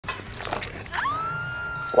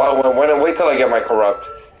Well, wait till I get my corrupt.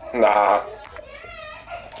 Nah.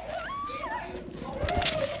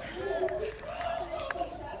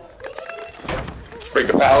 Break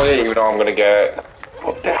the pallet, you know I'm gonna get.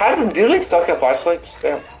 How do they stuck at flashlights?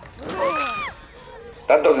 Damn.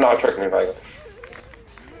 That does not trick me, Michael.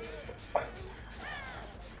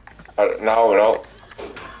 No, no.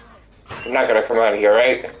 You're not gonna come out of here,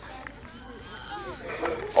 right?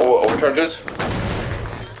 Oh, overcharges?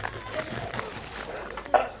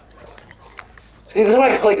 See, this is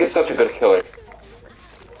why Plague is such a good killer.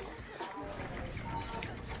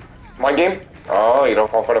 My game? Oh, you don't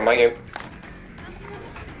fall for the my game.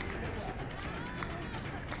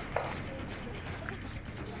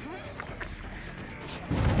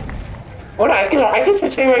 What? I can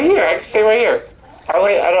just stay right here. I can stay right here.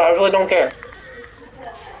 I really don't care.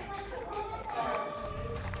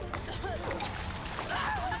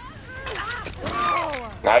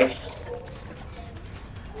 Nice.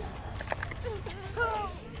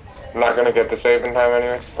 I'm not gonna get the save in time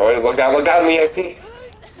anyway. Oh, wait, look down, EXP.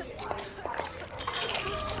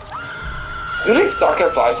 Do they suck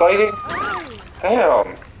at flashlighting?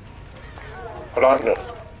 Damn. Hold on, no.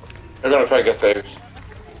 They're gonna try to get saves.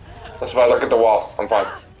 That's why I look at the wall. I'm fine.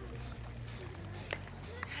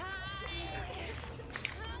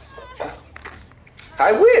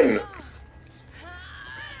 I win!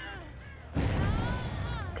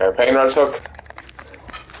 Okay, pain rush hook.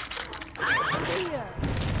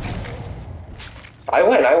 I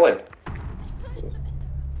win.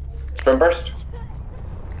 Sprint burst?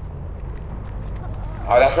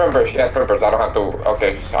 Oh, that's sprint burst. Yeah, sprint burst. I don't have to.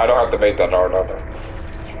 Okay, so I don't have to make that hard. Okay.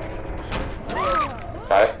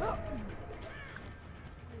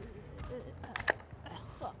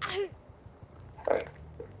 Okay.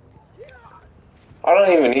 I don't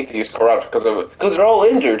even need to use corrupt because they're all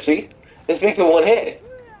injured. See, this makes them one hit.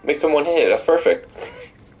 Makes them one hit. That's perfect.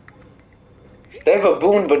 They have a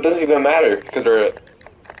boon, but it doesn't even matter because they're.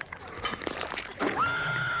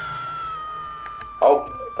 Oh,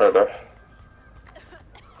 right there.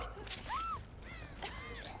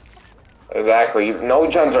 Exactly. No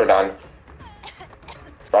gens are done.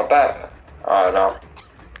 Got that? Oh no.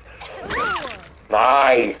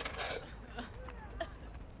 Nice.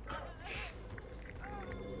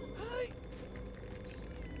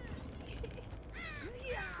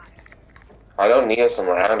 I don't need some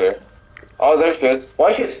around here. Oh, there she is.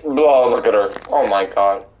 Why she? Oh, look at her. Oh my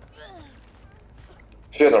god.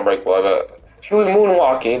 She doesn't break blood, but she was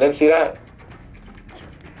moonwalking. You didn't see that?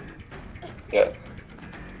 Yeah.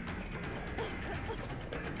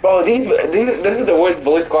 Bro, this is the worst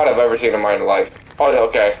bully squad I've ever seen in my life. Oh,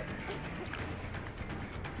 okay.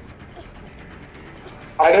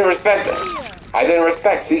 I didn't respect it. I didn't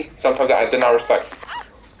respect, see? Sometimes I did not respect.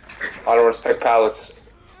 I don't respect Palace.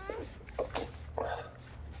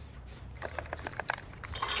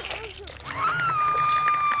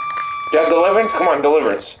 Yeah, Deliverance? Come on,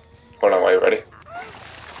 Deliverance. Hold on, wait, ready?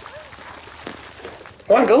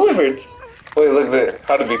 Come on, Deliverance! Wait, look at it.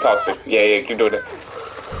 How to be toxic. Yeah, keep doing it.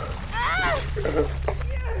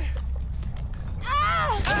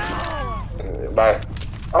 Bye.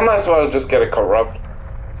 I might as well just get a corrupt.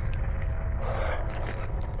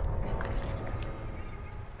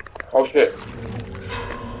 Oh shit.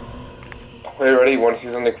 Wait, ready? You want to see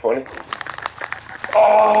something funny?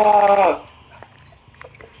 Oh!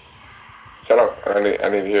 Shut up. I need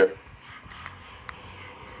to hear.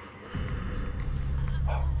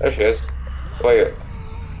 There she is. Wait.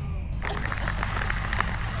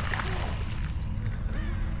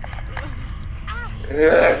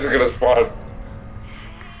 Yeah, she's gonna spawn.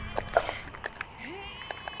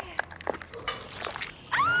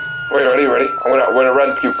 Wait, ready? I'm gonna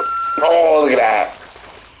red puke. Oh, look at that.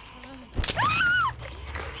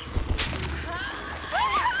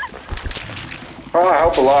 Oh, I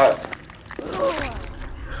help a lot.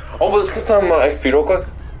 Oh, but let's get some XP real quick.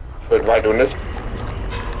 Wait, am I doing this?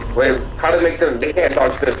 Wait, how to make them? They can't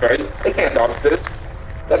dodge this, right? They can't dodge this.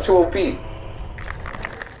 That's too OP.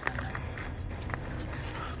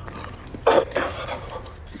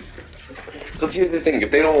 Because here's the thing,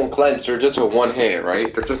 if they don't cleanse, they're just a one hit,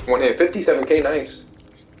 right? They're just one hit. 57k, nice.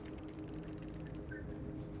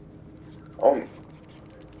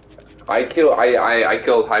 I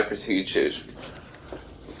killed high prestiges.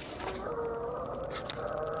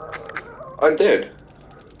 I did.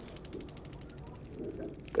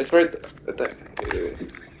 It's right there.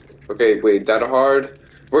 Okay, wait, that hard.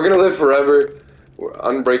 We're gonna live forever. We're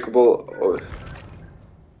unbreakable. Oh.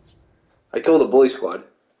 I killed a bully squad.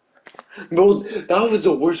 No, that was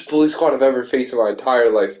the worst bully squad I've ever faced in my entire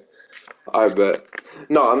life. I bet.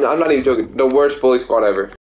 No, I'm not even joking. The worst bully squad ever.